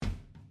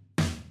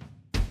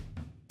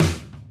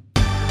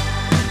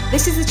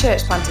This is the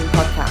Church Planting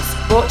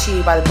Podcast, brought to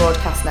you by the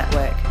Broadcast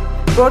Network.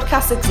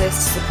 Broadcast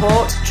exists to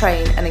support,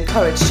 train and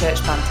encourage church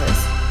planters.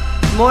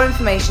 For more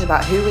information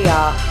about who we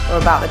are or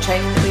about the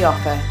training that we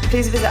offer,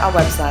 please visit our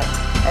website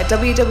at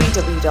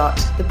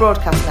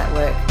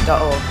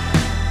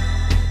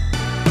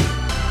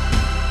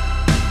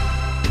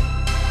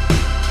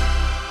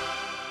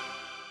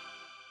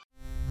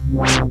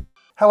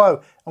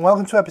Hello, and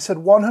welcome to episode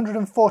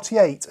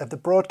 148 of the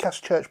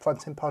Broadcast Church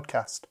Planting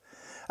Podcast.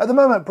 At the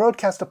moment,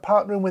 Broadcast are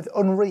partnering with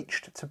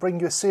Unreached to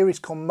bring you a series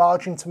called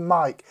Margin to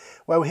Mic,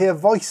 where we hear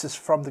voices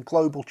from the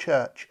global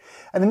church.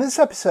 And in this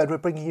episode, we're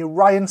bringing you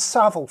Ryan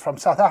Saville from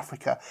South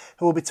Africa,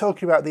 who will be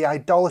talking about the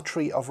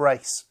idolatry of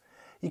race.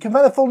 You can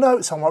find the full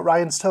notes on what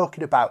Ryan's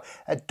talking about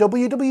at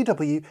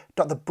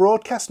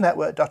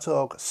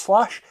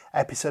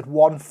www.thebroadcastnetwork.org/episode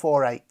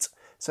 148.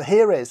 So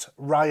here is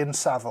Ryan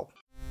Saville.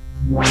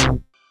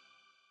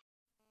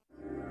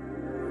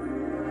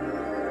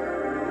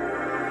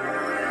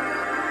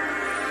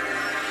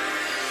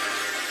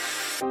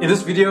 In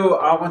this video,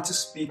 I want to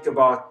speak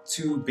about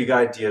two big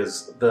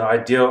ideas: the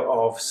idea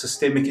of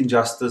systemic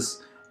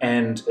injustice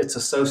and its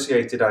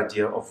associated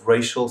idea of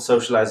racial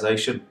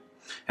socialization.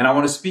 And I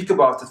want to speak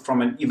about it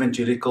from an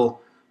evangelical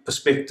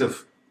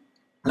perspective.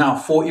 Now,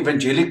 for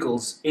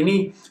evangelicals,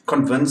 any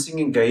convincing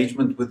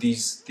engagement with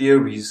these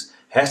theories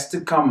has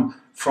to come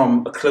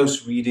from a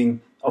close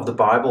reading of the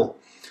Bible.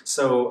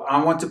 So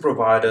I want to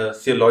provide a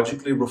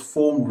theologically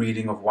reformed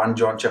reading of 1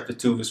 John chapter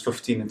 2 verse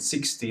 15 and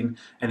 16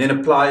 and then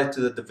apply it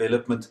to the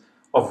development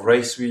of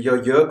race. We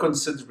are here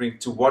considering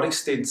to what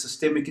extent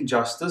systemic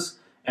injustice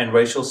and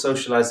racial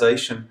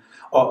socialization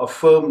are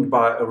affirmed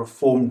by a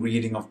reformed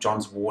reading of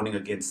John's warning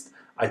against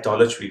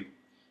idolatry.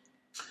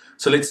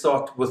 So let's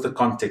start with the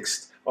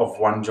context of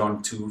 1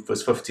 John 2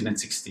 verse 15 and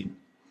 16.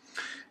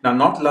 Now,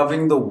 not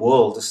loving the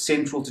world is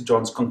central to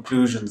John's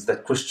conclusions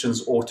that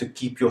Christians ought to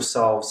keep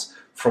yourselves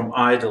from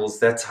idols.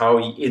 That's how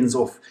he ends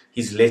off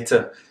his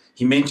letter.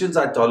 He mentions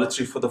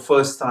idolatry for the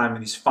first time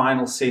in his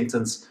final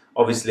sentence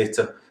of his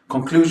letter.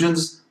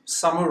 Conclusions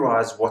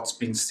summarize what's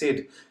been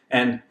said,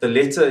 and the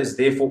letter is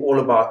therefore all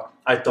about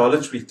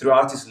idolatry.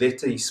 Throughout his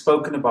letter, he's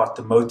spoken about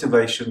the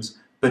motivations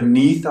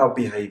beneath our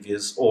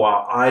behaviors or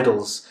our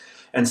idols.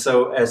 And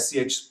so, as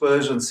C.H.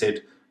 Spurgeon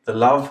said, the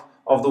love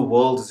of the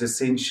world is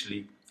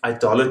essentially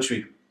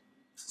idolatry.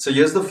 So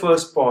here's the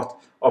first part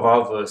of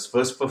our verse,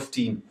 verse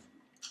 15.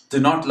 Do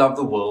not love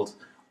the world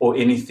or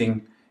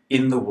anything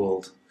in the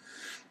world.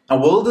 Now,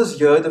 world is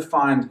here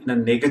defined in a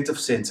negative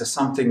sense as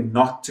something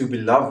not to be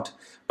loved.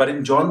 But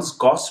in John's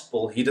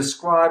gospel, he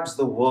describes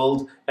the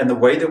world and the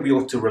way that we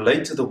ought to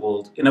relate to the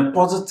world in a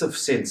positive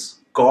sense.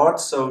 God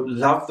so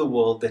loved the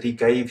world that he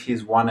gave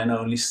his one and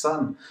only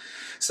Son.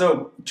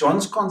 So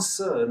John's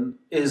concern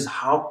is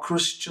how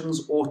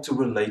Christians ought to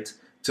relate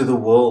to the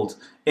world.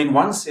 In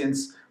one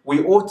sense,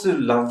 we ought to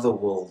love the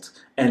world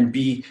and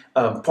be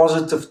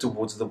positive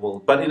towards the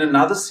world. But in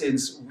another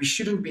sense, we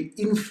shouldn't be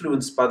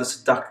influenced by the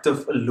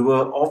seductive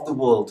allure of the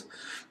world.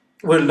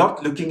 We're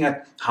not looking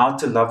at how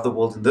to love the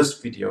world in this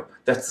video.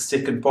 That's the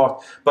second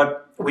part.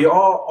 But we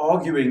are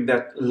arguing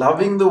that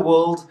loving the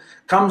world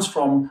comes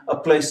from a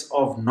place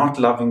of not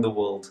loving the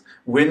world.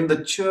 When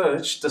the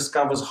church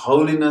discovers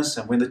holiness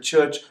and when the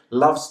church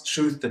loves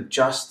truth and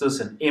justice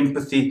and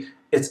empathy,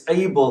 it's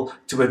able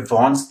to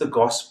advance the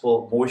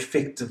gospel more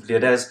effectively.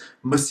 It has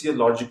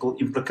missiological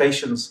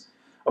implications.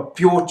 A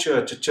pure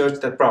church, a church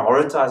that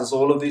prioritizes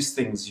all of these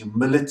things,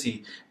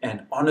 humility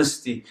and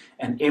honesty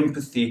and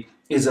empathy,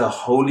 is a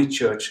holy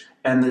church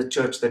and the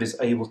church that is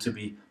able to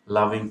be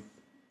loving.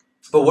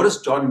 But what does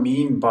John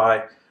mean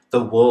by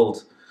the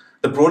world?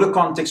 The broader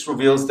context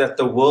reveals that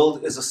the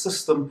world is a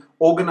system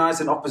organized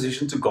in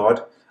opposition to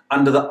God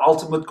under the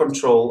ultimate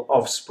control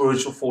of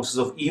spiritual forces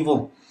of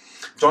evil.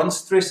 John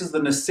stresses the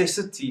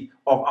necessity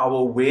of our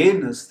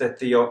awareness that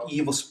there are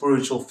evil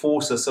spiritual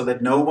forces so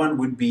that no one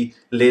would be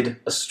led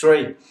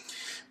astray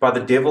by the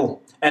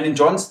devil. And in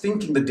John's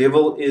thinking, the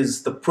devil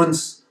is the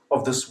prince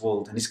of this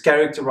world and he's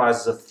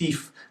characterized as a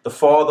thief, the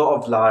father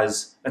of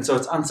lies. And so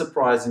it's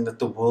unsurprising that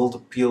the world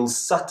appeals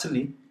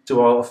subtly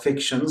to our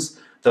affections,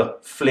 the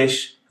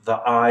flesh,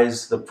 the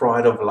eyes, the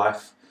pride of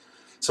life.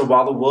 So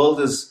while the world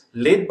is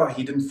led by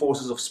hidden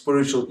forces of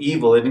spiritual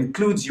evil, it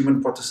includes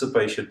human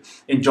participation.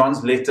 In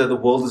John's letter, the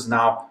world is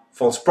now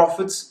false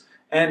prophets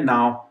and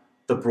now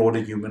the broader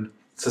human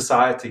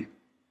society.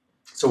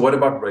 So what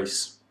about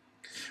race?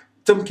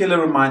 Tim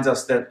Keller reminds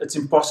us that it's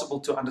impossible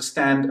to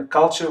understand a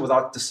culture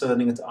without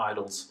discerning its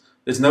idols.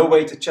 There's no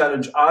way to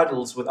challenge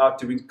idols without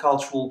doing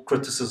cultural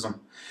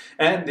criticism.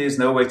 And there's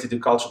no way to do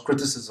cultural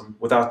criticism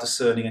without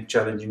discerning and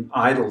challenging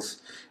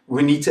idols.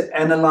 We need to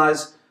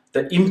analyze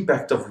the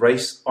impact of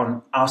race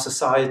on our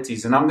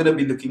societies. And I'm going to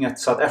be looking at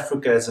South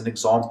Africa as an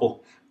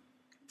example.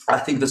 I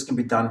think this can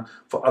be done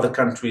for other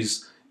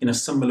countries in a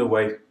similar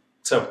way.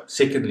 So,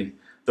 secondly,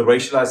 the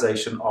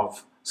racialization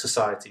of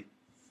society.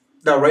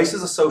 Now, race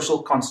is a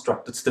social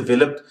construct. It's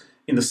developed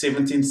in the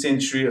 17th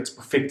century. It's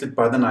perfected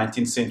by the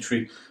 19th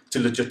century to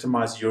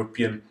legitimize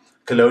European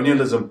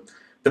colonialism.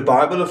 The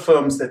Bible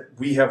affirms that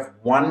we have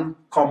one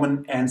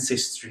common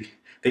ancestry.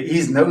 There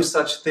is no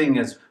such thing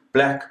as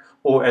black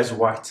or as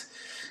white.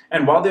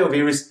 And while there are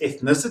various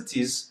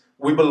ethnicities,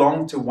 we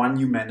belong to one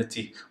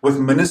humanity with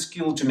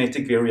minuscule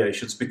genetic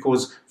variations,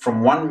 because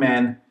from one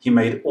man he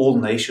made all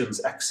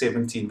nations, Acts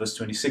 17 verse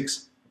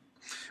 26.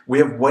 We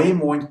have way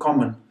more in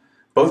common,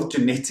 both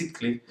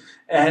genetically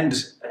and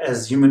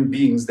as human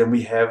beings, than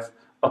we have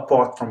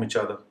apart from each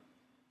other.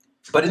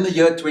 But in the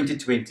year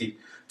 2020,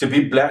 to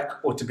be black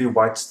or to be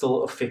white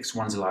still affects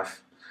one's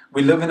life.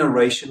 We live in a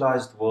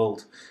racialized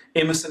world.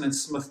 Emerson and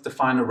Smith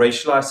define a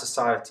racialized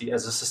society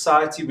as a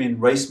society wherein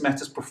race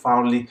matters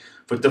profoundly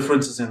for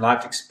differences in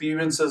life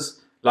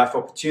experiences, life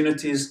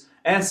opportunities,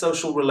 and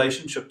social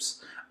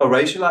relationships. A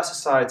racialized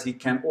society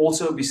can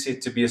also be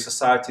said to be a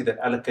society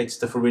that allocates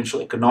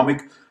differential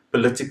economic,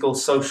 political,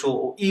 social,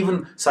 or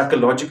even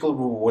psychological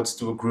rewards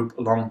to a group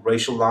along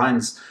racial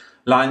lines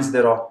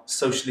that are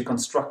socially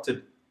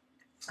constructed.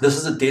 This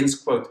is a dense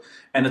quote,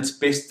 and it's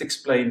best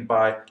explained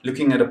by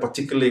looking at a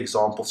particular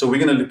example. So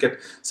we're going to look at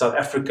South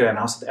Africa and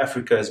how South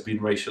Africa has been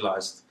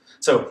racialized.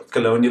 So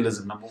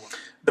colonialism, number one.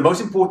 The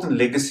most important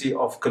legacy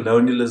of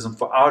colonialism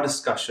for our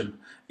discussion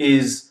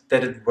is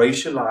that it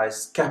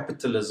racialized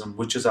capitalism,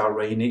 which is our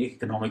reigning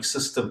economic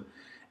system.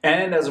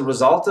 And as a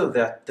result of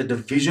that, the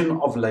division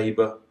of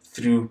labor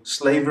through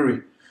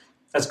slavery.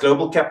 As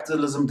global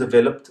capitalism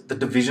developed, the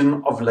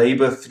division of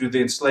labor through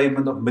the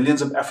enslavement of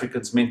millions of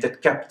Africans meant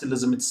that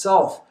capitalism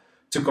itself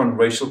took on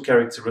racial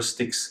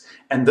characteristics,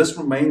 and this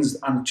remains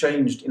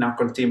unchanged in our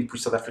contemporary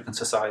South African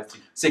society.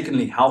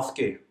 Secondly,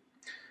 healthcare.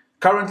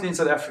 Currently in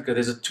South Africa,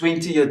 there's a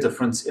 20-year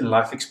difference in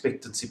life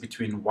expectancy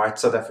between white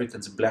South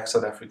Africans and black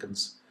South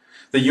Africans.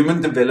 The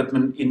Human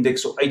Development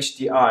Index, or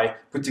HDI,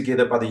 put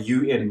together by the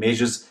UN,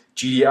 measures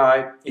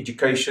GDI,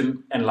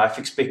 education, and life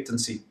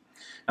expectancy.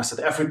 Now,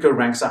 South Africa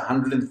ranks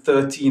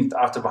 113th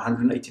out of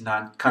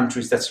 189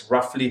 countries. That's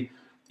roughly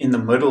in the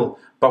middle.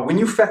 But when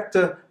you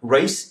factor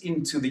race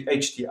into the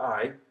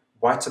HDI,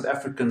 white South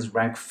Africans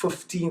rank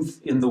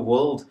 15th in the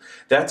world.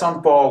 That's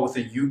on par with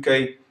the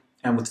UK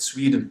and with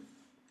Sweden.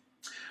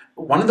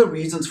 One of the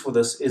reasons for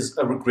this is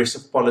a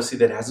regressive policy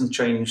that hasn't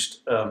changed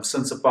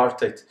since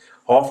apartheid.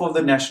 Half of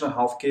the national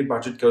healthcare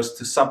budget goes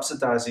to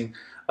subsidizing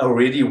a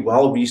already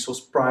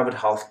well-resourced private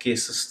healthcare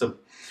system,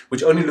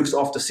 which only looks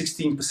after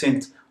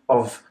 16%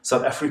 of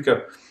South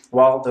Africa,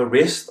 while the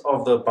rest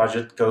of the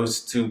budget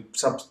goes to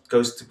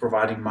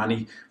providing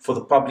money for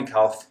the public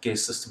healthcare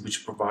system,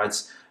 which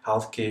provides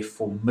healthcare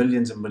for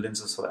millions and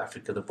millions of South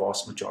Africa, the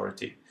vast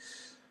majority.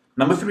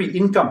 Number three,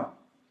 income.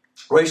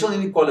 Racial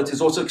inequality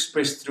is also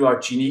expressed through our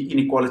Gini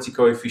inequality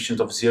coefficient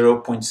of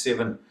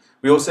 0.7.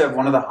 We also have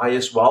one of the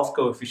highest wealth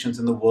coefficients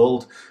in the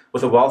world,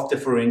 with a wealth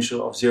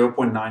differential of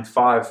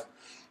 0.95.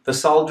 The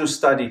Saldru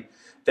study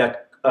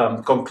that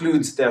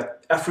concludes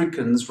that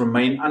Africans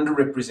remain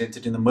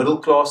underrepresented in the middle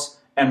class,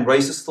 and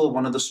race is still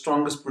one of the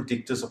strongest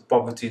predictors of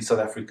poverty in South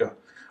Africa.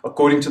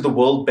 According to the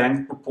World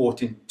Bank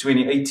report in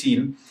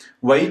 2018,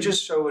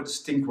 wages show a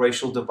distinct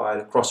racial divide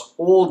across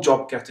all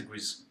job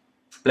categories.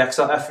 Black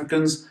South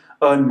Africans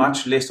earn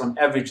much less on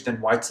average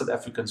than white South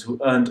Africans, who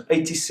earned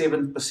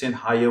 87%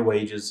 higher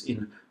wages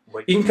in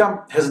wage.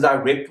 Income has a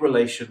direct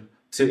relation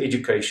to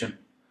education.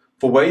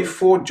 For wage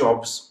 4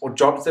 jobs, or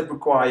jobs that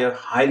require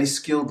highly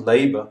skilled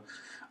labor,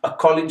 a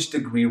college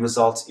degree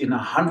results in a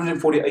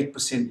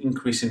 148%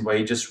 increase in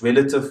wages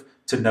relative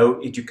to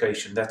no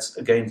education. That's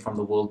again from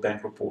the World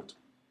Bank report.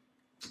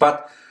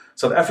 But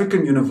South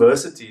African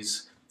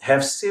universities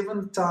have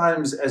 7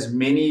 times as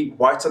many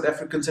white South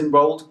Africans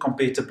enrolled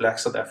compared to black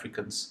South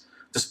Africans,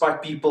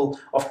 despite people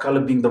of color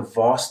being the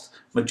vast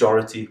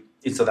majority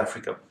in South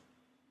Africa.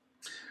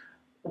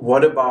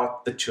 What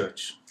about the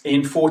church?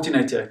 In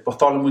 1488,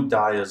 Bartholomew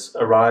Dyers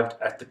arrived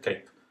at the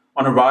Cape.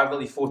 On arrival,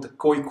 he fought at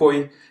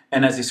Khoikhoi,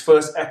 and as his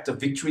first act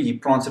of victory, he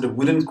planted a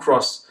wooden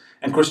cross,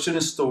 and Christian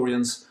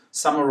historians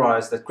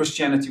summarize that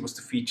Christianity was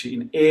to feature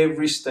in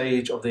every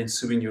stage of the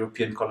ensuing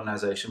European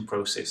colonization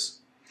process.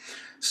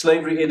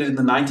 Slavery ended in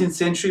the 19th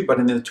century, but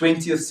in the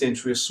 20th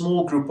century, a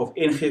small group of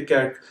NG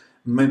Kerk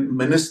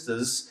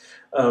ministers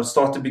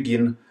start to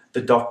begin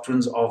the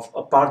doctrines of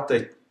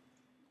apartheid.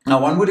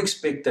 Now, one would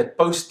expect that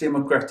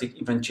post-democratic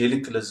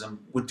evangelicalism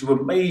would do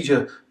a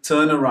major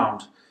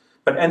turnaround,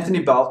 but Anthony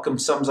Balcom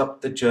sums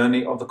up the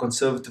journey of the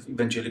conservative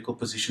evangelical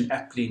position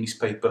aptly in his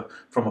paper,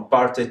 From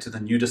Apartheid to the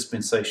New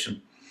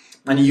Dispensation.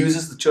 And he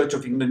uses the Church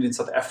of England in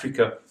South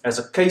Africa as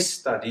a case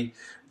study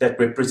that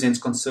represents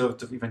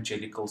conservative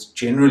evangelicals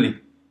generally.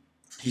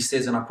 He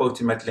says, and I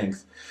quote him at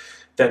length,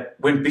 that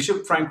when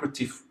Bishop Frank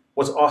Retief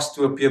was asked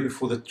to appear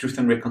before the Truth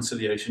and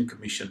Reconciliation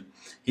Commission,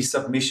 his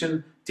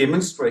submission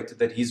demonstrated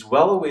that he is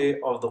well aware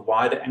of the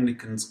wider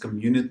Anglican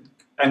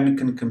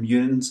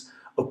communion's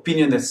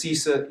opinion that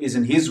CISA is,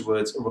 in his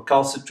words, a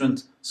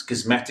recalcitrant,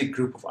 schismatic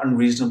group of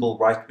unreasonable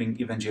right-wing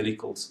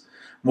evangelicals.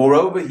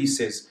 Moreover, he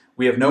says,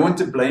 we have no one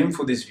to blame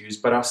for these views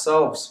but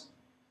ourselves.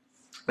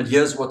 But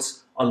here's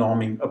what's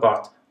alarming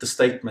about the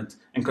statement,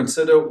 and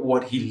consider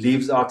what he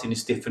leaves out in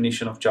his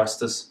definition of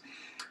justice.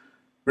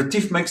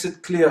 Retief makes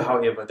it clear,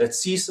 however, that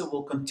CISA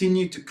will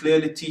continue to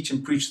clearly teach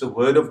and preach the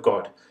Word of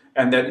God,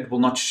 and that it will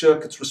not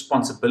shirk its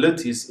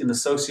responsibilities in the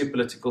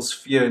socio-political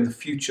sphere in the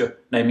future,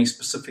 naming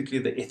specifically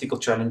the ethical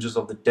challenges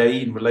of the day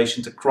in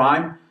relation to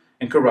crime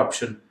and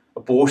corruption,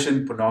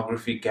 abortion,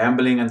 pornography,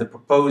 gambling, and the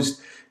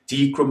proposed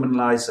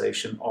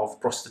decriminalization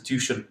of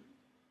prostitution.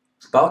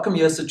 Balcom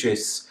here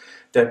suggests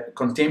that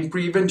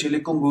contemporary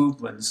evangelical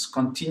movements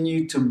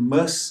continue to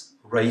miss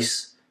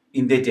race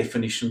in their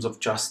definitions of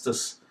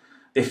justice.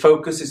 Their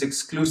focus is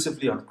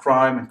exclusively on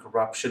crime and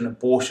corruption,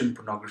 abortion,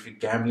 pornography,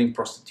 gambling,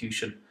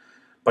 prostitution,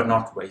 but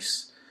not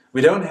race. We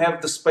don't have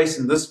the space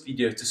in this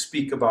video to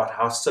speak about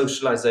how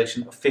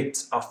socialization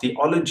affects our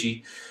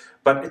theology,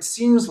 but it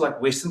seems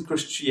like Western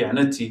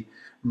Christianity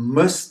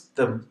missed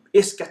the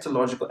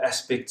eschatological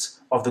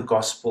aspects of the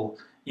gospel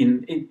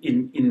in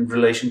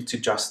relation to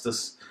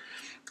justice.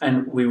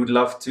 And we would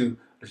love to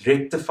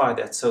rectify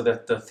that so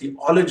that the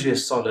theology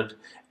is solid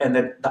and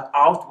that the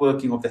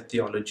outworking of that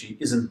theology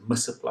isn't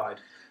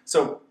misapplied.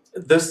 So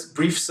this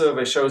brief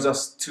survey shows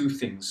us two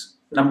things.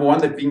 Number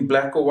one, that being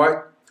black or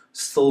white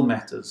still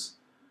matters.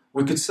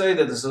 We could say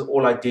that this is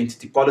all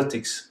identity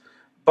politics,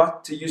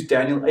 but to use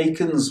Daniel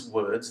Aiken's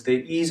words,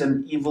 there is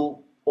an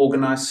evil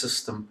organized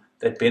system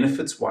that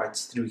benefits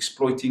whites through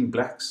exploiting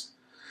blacks.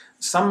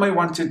 Some may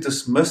want to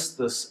dismiss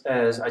this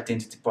as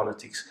identity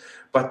politics,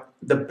 but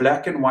the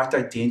black and white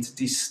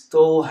identity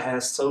still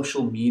has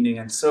social meaning,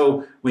 and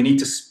so we need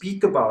to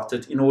speak about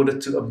it in order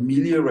to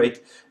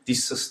ameliorate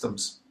these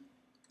systems.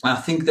 I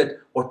think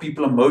that what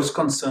people are most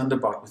concerned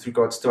about with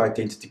regards to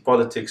identity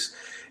politics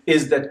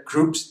is that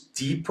groups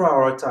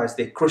deprioritize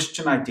their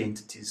Christian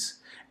identities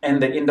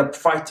and they end up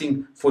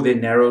fighting for their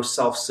narrow,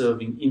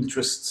 self-serving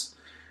interests.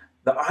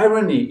 The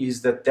irony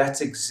is that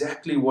that's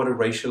exactly what a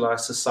racialized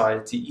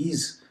society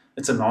is.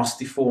 It's a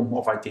nasty form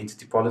of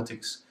identity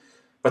politics.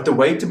 But the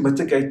way to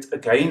mitigate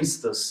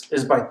against this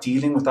is by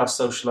dealing with our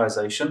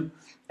socialization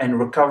and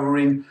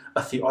recovering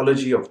a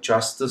theology of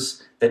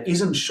justice that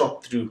isn't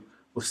shot through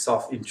with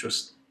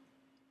self-interest.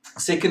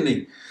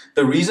 Secondly,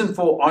 the reason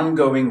for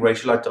ongoing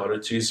racial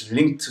idolatry is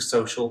linked to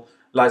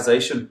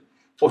socialization,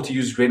 or to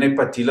use René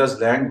Padilla's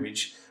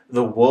language,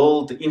 the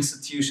world, the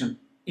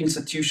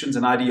institutions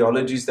and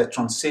ideologies that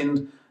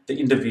transcend the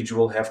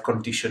individual have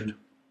conditioned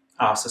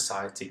our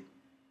society.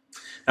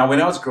 Now,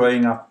 when I was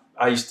growing up,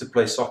 I used to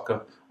play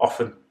soccer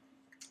often,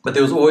 but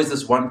there was always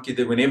this one kid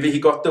that whenever he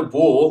got the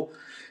ball,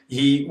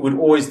 he would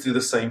always do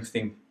the same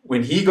thing.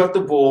 When he got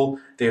the ball,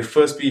 there would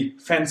first be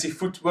fancy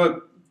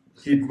footwork.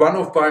 He'd run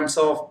off by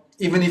himself,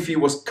 even if he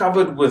was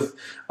covered with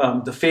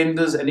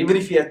defenders, and even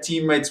if he had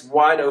teammates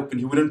wide open,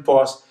 he wouldn't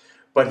pass,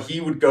 but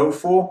he would go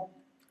for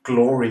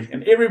glory.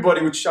 And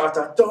everybody would shout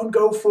out, "Don't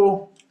go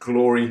for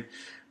glory."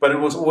 But it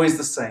was always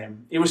the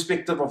same,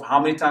 irrespective of how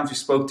many times we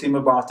spoke to him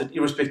about it,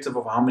 irrespective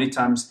of how many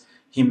times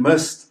he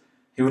missed,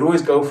 he would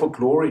always go for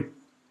glory.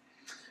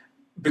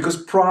 Because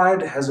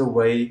pride has a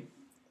way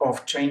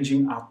of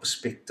changing our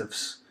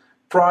perspectives.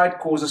 Pride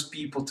causes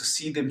people to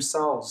see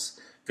themselves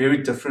very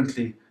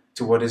differently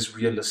to what is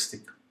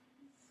realistic.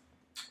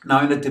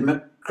 Now, in a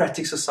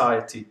democratic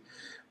society,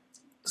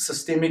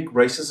 systemic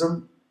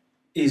racism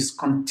is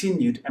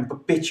continued and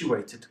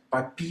perpetuated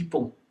by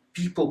people.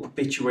 People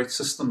perpetuate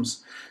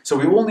systems. So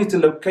we all need to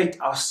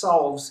locate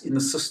ourselves in the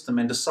system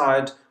and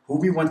decide who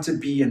we want to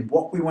be and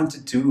what we want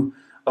to do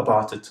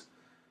about it.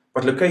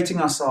 But locating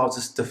ourselves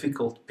is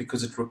difficult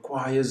because it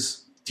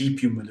requires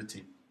deep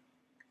humility.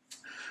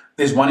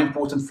 There's one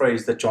important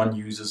phrase that John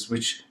uses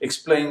which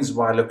explains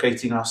why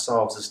locating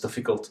ourselves is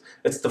difficult.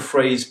 It's the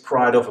phrase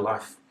pride of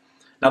life.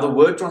 Now, the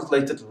word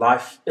translated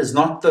life is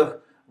not the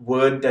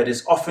word that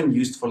is often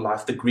used for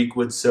life, the Greek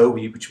word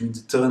zoe, which means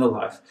eternal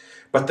life,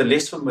 but the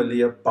less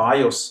familiar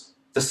bios.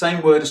 The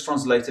same word is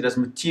translated as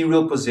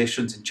material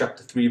possessions in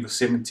chapter 3, verse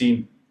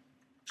 17.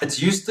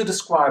 It's used to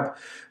describe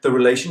the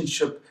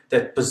relationship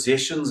that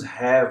possessions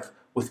have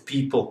with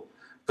people.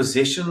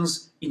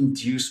 Possessions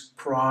induce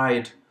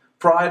pride.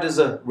 Pride is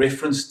a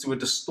reference to a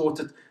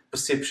distorted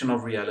perception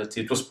of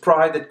reality. It was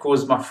pride that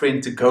caused my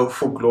friend to go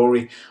for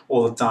glory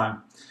all the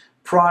time.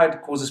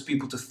 Pride causes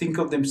people to think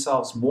of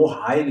themselves more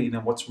highly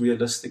than what's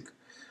realistic.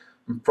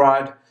 And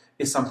pride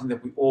is something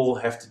that we all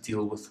have to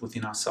deal with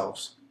within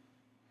ourselves.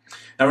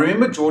 Now,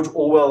 remember George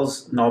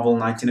Orwell's novel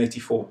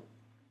 1984?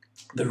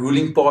 The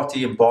ruling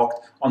party embarked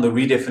on the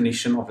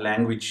redefinition of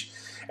language,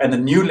 and the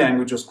new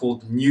language was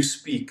called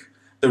Newspeak.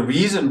 The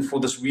reason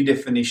for this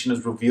redefinition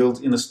is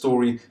revealed in the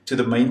story to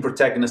the main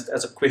protagonist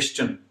as a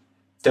question.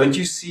 Don't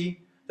you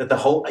see that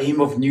the whole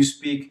aim of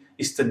Newspeak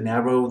is to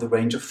narrow the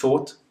range of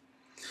thought?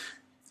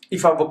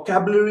 If our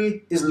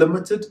vocabulary is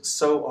limited,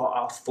 so are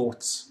our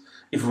thoughts.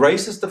 If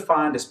race is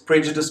defined as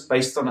prejudice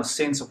based on a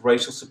sense of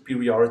racial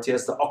superiority,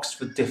 as the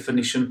Oxford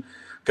definition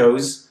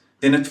goes,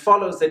 then it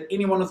follows that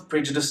anyone with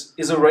prejudice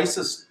is a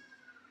racist.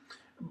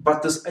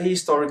 But this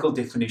ahistorical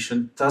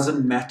definition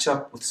doesn't match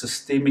up with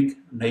systemic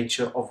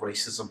nature of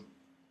racism.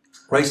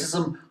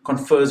 Racism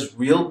confers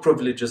real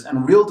privileges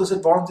and real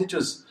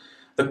disadvantages.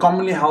 The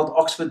commonly held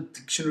Oxford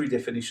Dictionary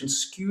definition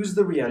skews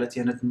the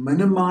reality and it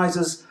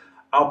minimizes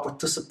our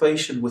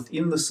participation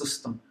within the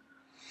system.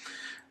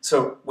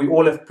 So we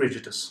all have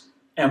prejudice,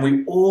 and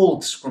we all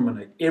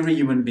discriminate, every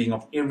human being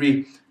of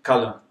every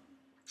color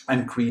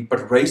and creed.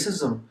 But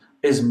racism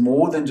is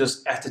more than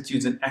just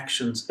attitudes and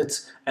actions.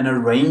 It's an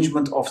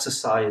arrangement of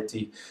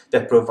society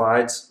that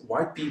provides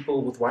white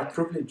people with white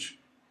privilege.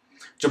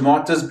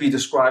 Jamaat Tisby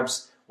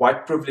describes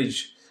white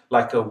privilege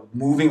like a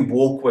moving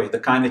walkway, the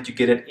kind that you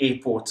get at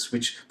airports,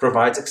 which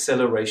provides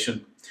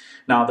acceleration.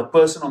 Now, the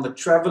person on the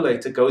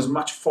travelator goes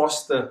much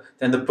faster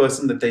than the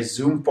person that they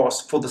zoom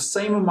past for the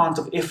same amount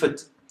of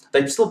effort.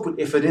 They still put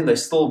effort in, they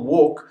still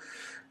walk,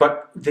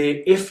 but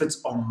their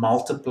efforts are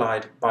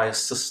multiplied by a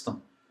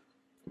system.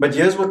 But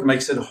here's what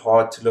makes it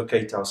hard to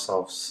locate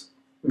ourselves: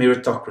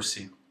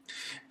 meritocracy.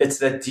 It's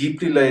that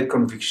deeply laid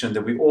conviction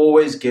that we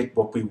always get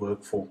what we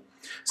work for.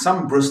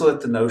 Some bristle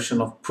at the notion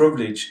of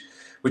privilege,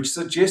 which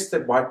suggests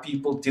that white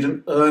people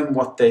didn't earn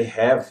what they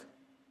have.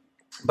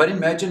 But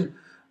imagine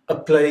a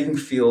playing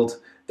field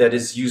that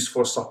is used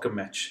for a soccer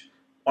match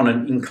on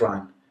an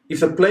incline. If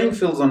the playing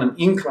field is on an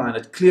incline,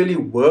 it clearly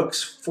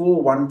works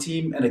for one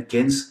team and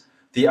against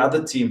the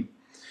other team.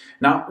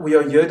 Now, we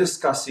are here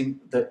discussing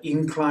the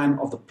incline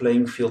of the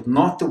playing field,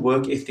 not the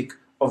work ethic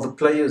of the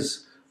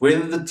players.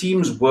 Whether the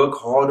teams work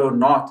hard or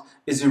not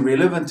is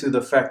irrelevant to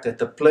the fact that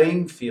the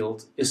playing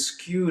field is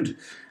skewed.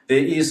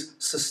 There is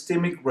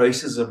systemic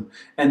racism,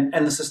 and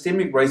the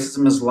systemic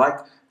racism is like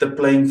the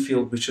playing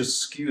field, which is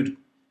skewed.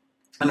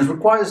 And it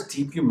requires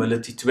deep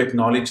humility to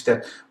acknowledge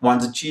that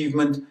one's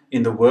achievement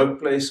in the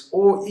workplace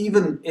or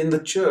even in the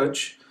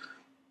church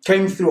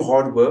came through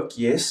hard work,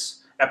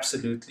 yes,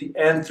 absolutely,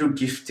 and through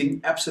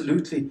gifting,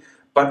 absolutely,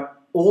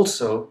 but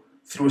also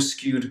through a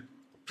skewed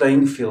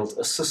playing field,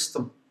 a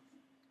system.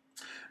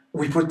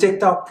 We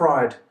protect our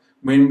pride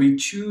when we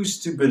choose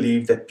to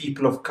believe that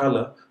people of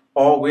color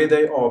are where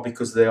they are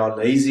because they are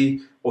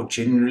lazy or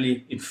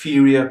generally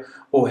inferior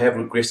or have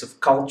regressive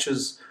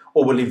cultures,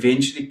 or will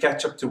eventually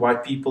catch up to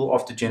white people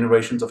after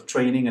generations of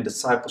training and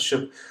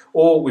discipleship,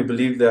 or we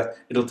believe that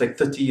it'll take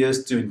 30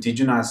 years to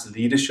indigenize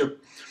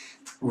leadership,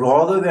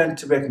 rather than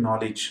to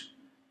acknowledge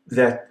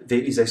that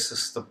there is a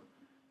system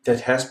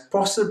that has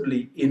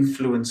possibly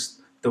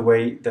influenced the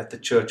way that the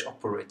church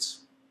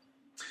operates.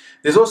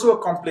 There's also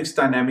a complex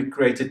dynamic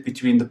created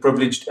between the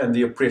privileged and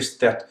the oppressed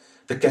that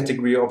the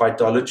category of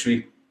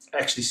idolatry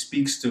actually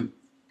speaks to.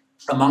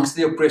 Amongst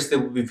the oppressed, there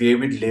will be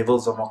varied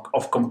levels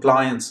of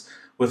compliance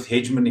with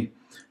hegemony.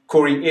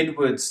 Corey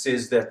Edwards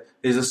says that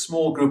there's a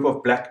small group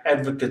of black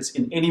advocates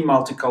in any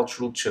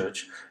multicultural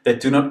church that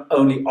do not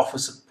only offer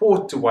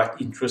support to white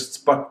interests,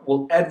 but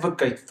will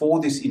advocate for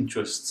these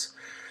interests.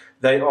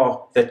 They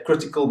are that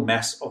critical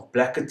mass of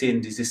black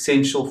attendees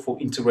essential for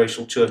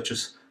interracial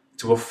churches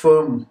to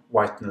affirm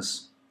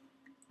whiteness.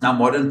 Now,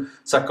 modern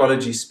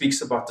psychology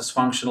speaks about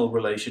dysfunctional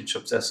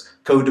relationships as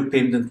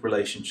codependent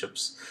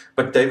relationships,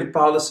 but David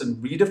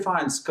Powlison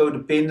redefines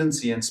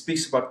codependency and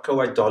speaks about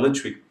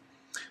co-idolatry.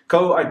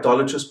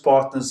 Co-idolatrous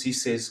partners, he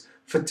says,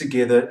 fit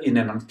together in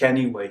an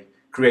uncanny way,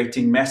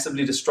 creating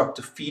massively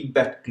destructive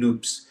feedback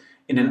loops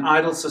in an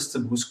idol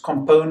system whose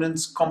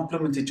components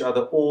complement each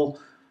other all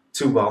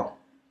too well.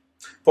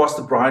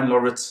 Pastor Brian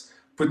Loritz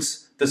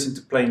puts this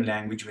into plain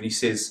language when he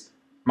says,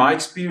 "My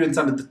experience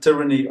under the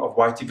tyranny of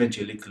white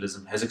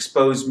evangelicalism has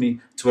exposed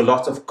me to a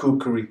lot of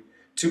kookery.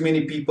 Too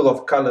many people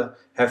of color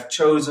have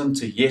chosen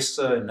to yes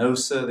sir and no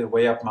sir their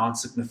way up Mount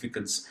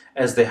Significance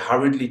as they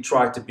hurriedly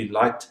try to be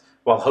liked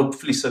while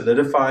hopefully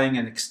solidifying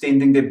and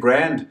extending their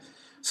brand.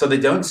 So they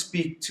don't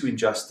speak to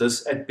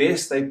injustice. At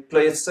best, they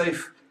play it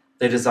safe.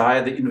 They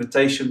desire the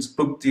invitations,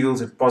 book deals,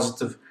 and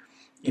positive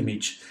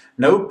image.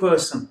 No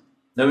person,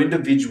 no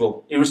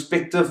individual,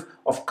 irrespective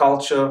of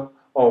culture,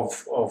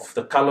 of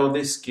the color of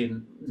their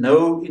skin,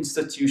 no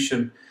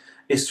institution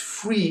is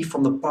free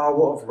from the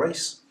power of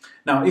race."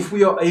 Now, if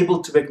we are able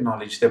to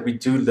acknowledge that we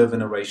do live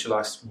in a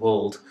racialized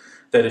world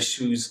that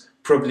eschews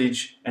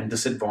privilege and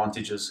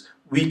disadvantages,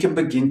 we can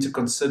begin to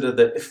consider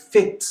the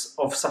effects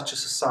of such a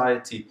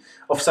society,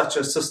 of such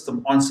a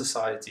system on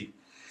society.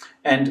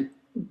 And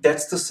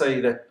that's to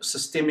say that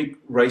systemic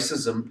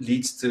racism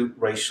leads to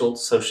racial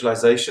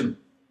socialization.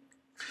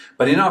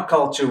 But in our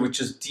culture, which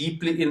is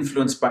deeply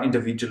influenced by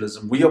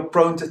individualism, we are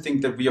prone to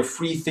think that we are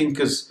free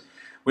thinkers.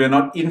 We are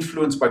not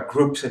influenced by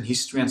groups and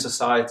history and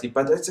society.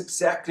 But that's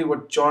exactly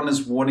what John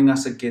is warning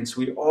us against.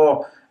 We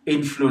are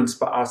influenced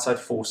by outside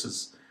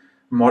forces.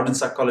 Modern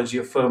psychology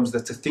affirms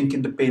that to think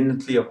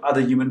independently of other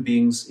human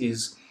beings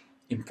is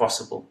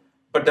impossible.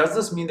 But does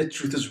this mean that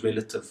truth is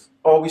relative?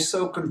 Are we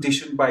so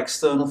conditioned by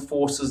external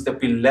forces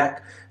that we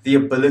lack the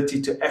ability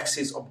to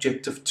access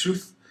objective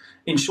truth?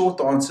 In short,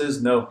 the answer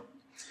is no.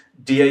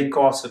 D.A.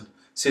 Carson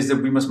says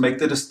that we must make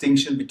the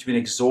distinction between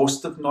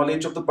exhaustive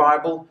knowledge of the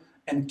Bible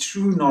and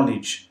true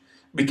knowledge.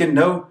 We can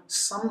know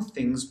some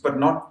things, but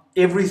not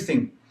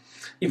everything.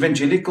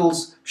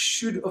 Evangelicals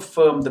should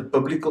affirm the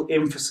biblical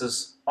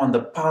emphasis on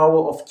the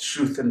power of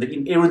truth and the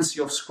inerrancy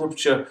of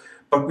Scripture,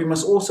 but we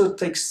must also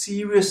take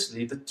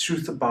seriously the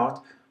truth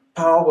about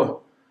power.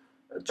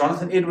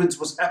 Jonathan Edwards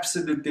was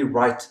absolutely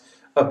right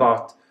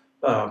about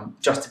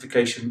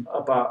justification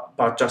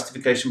about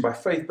justification by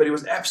faith, but he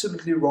was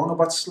absolutely wrong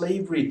about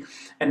slavery.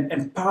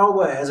 And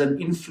power has an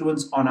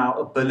influence on our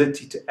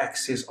ability to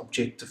access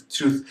objective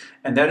truth.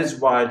 And that is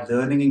why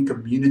learning in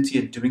community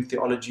and doing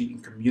theology in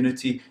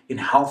community in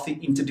healthy,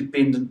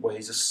 interdependent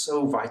ways is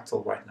so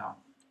vital right now.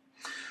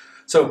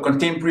 So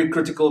contemporary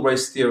critical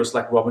race theorists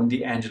like Robin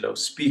DiAngelo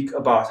speak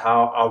about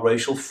how our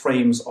racial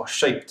frames are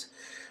shaped.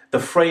 The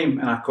frame,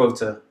 and I quote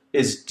her,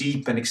 is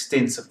deep and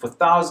extensive with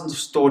thousands of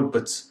stored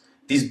bits.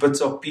 These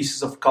bits are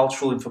pieces of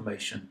cultural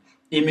information,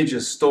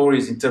 images,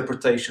 stories,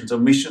 interpretations,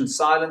 omissions,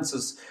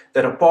 silences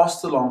that are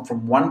passed along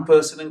from one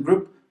person and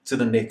group to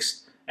the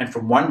next, and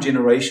from one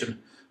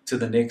generation to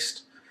the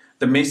next.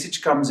 The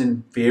message comes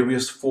in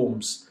various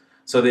forms.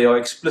 So there are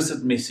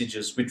explicit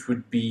messages, which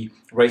would be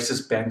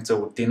racist banter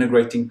or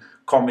denigrating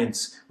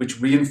comments,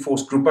 which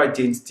reinforce group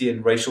identity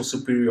and racial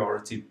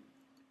superiority.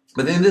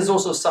 But then there's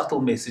also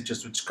subtle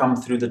messages which come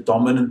through the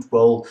dominant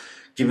role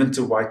given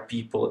to white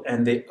people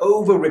and their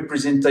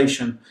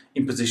over-representation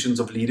in positions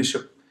of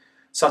leadership.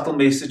 Subtle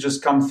messages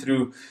come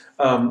through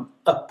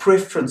a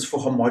preference for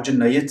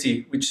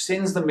homogeneity, which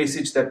sends the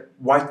message that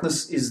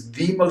whiteness is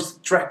the most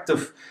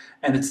attractive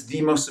and it's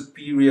the most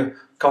superior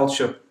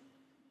culture.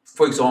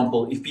 For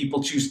example, if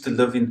people choose to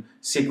live in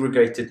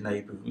segregated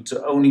neighborhoods,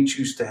 or only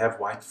choose to have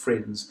white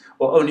friends,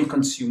 or only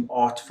consume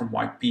art from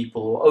white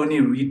people, or only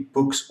read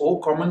books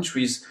or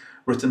commentaries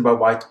written by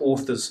white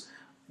authors,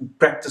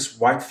 practice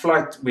white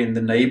flight when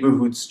the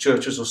neighborhoods,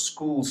 churches, or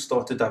schools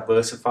start to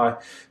diversify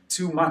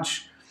too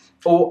much,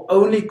 or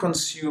only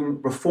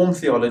consume Reformed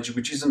theology,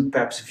 which isn't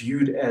perhaps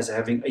viewed as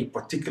having a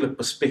particular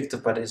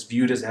perspective, but is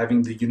viewed as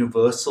having the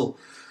universal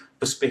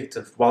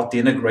perspective, while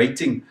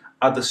denigrating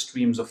other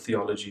streams of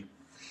theology.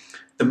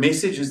 The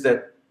message is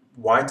that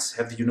whites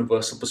have the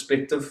universal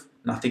perspective,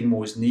 nothing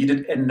more is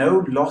needed, and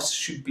no loss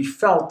should be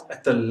felt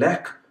at the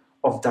lack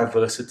of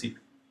diversity.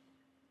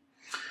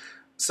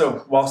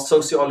 So, while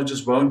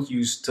sociologists won't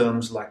use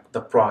terms like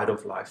the pride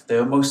of life, they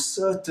are most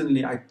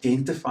certainly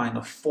identifying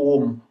a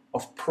form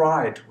of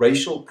pride,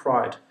 racial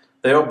pride.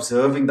 They are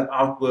observing the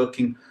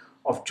outworking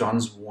of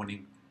John's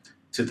warning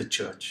to the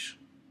church.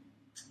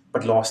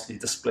 But lastly,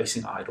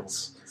 displacing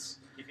idols.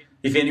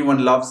 If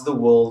anyone loves the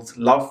world,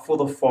 love for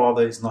the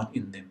Father is not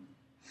in them.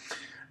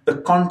 The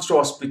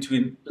contrast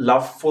between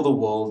love for the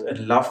world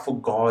and love for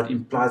God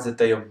implies that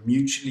they are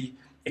mutually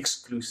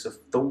exclusive.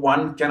 The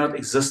one cannot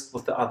exist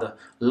with the other.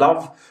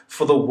 Love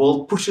for the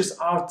world pushes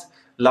out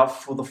love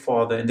for the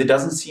Father, and there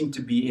doesn't seem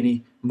to be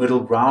any middle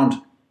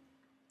ground.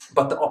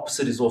 But the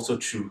opposite is also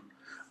true.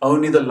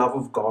 Only the love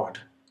of God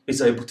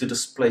is able to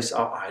displace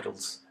our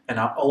idols, and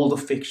our old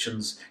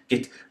affections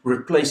get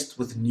replaced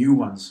with new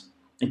ones.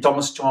 In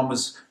Thomas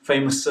Chalmers'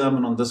 famous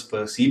sermon on this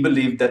verse, he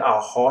believed that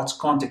our hearts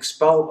can't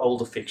expel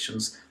old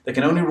affections. They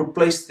can only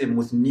replace them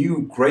with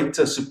new,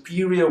 greater,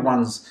 superior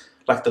ones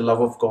like the love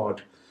of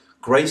God.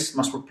 Grace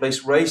must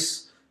replace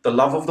race. The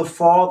love of the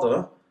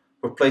Father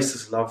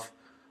replaces love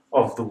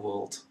of the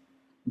world.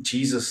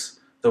 Jesus,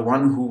 the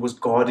one who was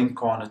God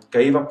incarnate,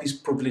 gave up his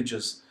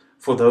privileges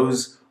for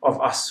those of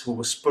us who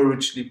were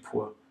spiritually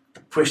poor.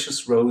 The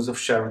precious rose of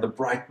Sharon, the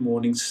bright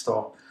morning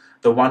star,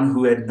 the one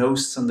who had no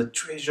sin, the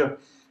treasure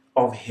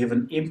of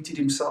heaven, emptied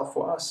himself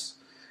for us.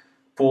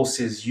 Paul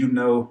says, you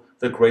know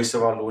the grace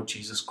of our Lord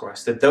Jesus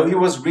Christ, that though he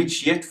was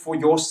rich, yet for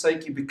your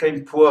sake he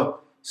became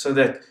poor, so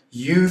that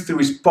you through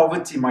his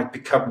poverty might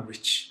become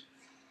rich.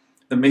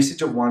 The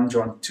message of 1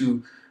 John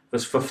 2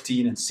 verse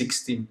 15 and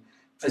 16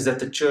 is that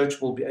the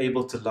church will be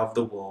able to love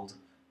the world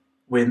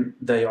when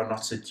they are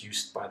not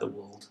seduced by the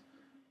world.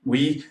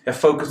 We have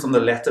focused on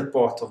the latter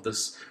part of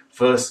this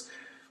verse,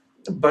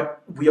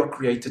 but we are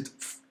created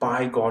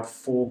by God,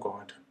 for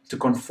God, to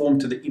conform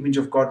to the image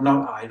of God,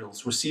 not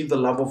idols, receive the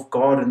love of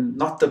God and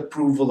not the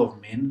approval of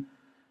men,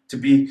 to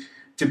be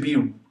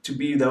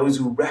those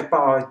who wrap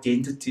our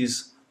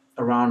identities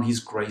around his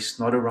grace,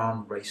 not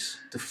around race,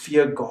 to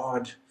fear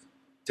God,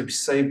 to be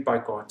saved by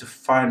God, to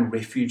find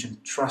refuge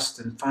and trust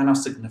and find our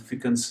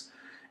significance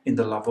in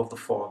the love of the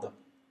Father.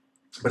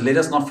 But let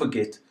us not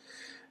forget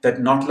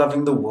that not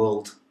loving the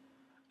world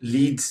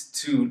leads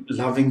to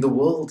loving the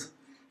world.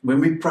 When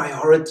we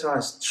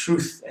prioritize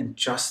truth and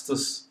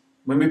justice,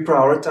 when we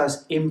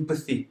prioritize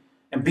empathy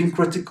and being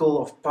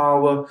critical of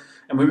power,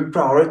 and when we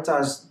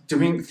prioritize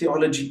doing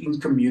theology in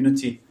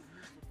community,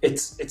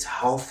 it's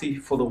healthy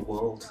for the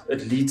world.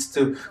 It leads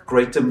to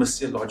greater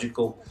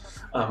missiological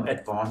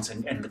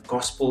advancing, and the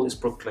gospel is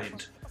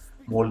proclaimed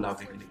more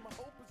lovingly.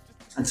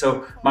 And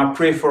so my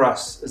prayer for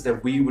us is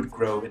that we would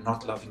grow in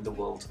not loving the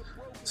world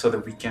so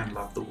that we can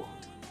love the world.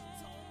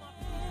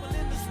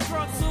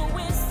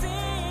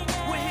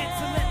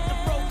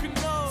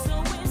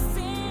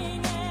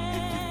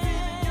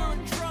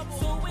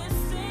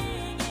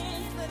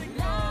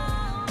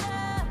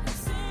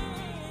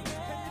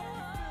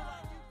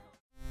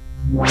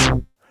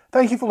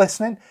 Thank you for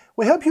listening.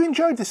 We hope you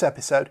enjoyed this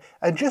episode,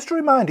 and just a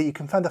reminder, you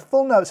can find the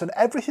full notes on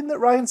everything that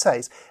Ryan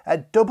says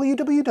at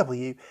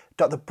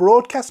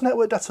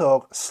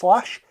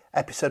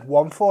www.thebroadcastnetwork.org/episode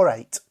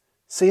 148.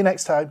 See you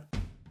next time.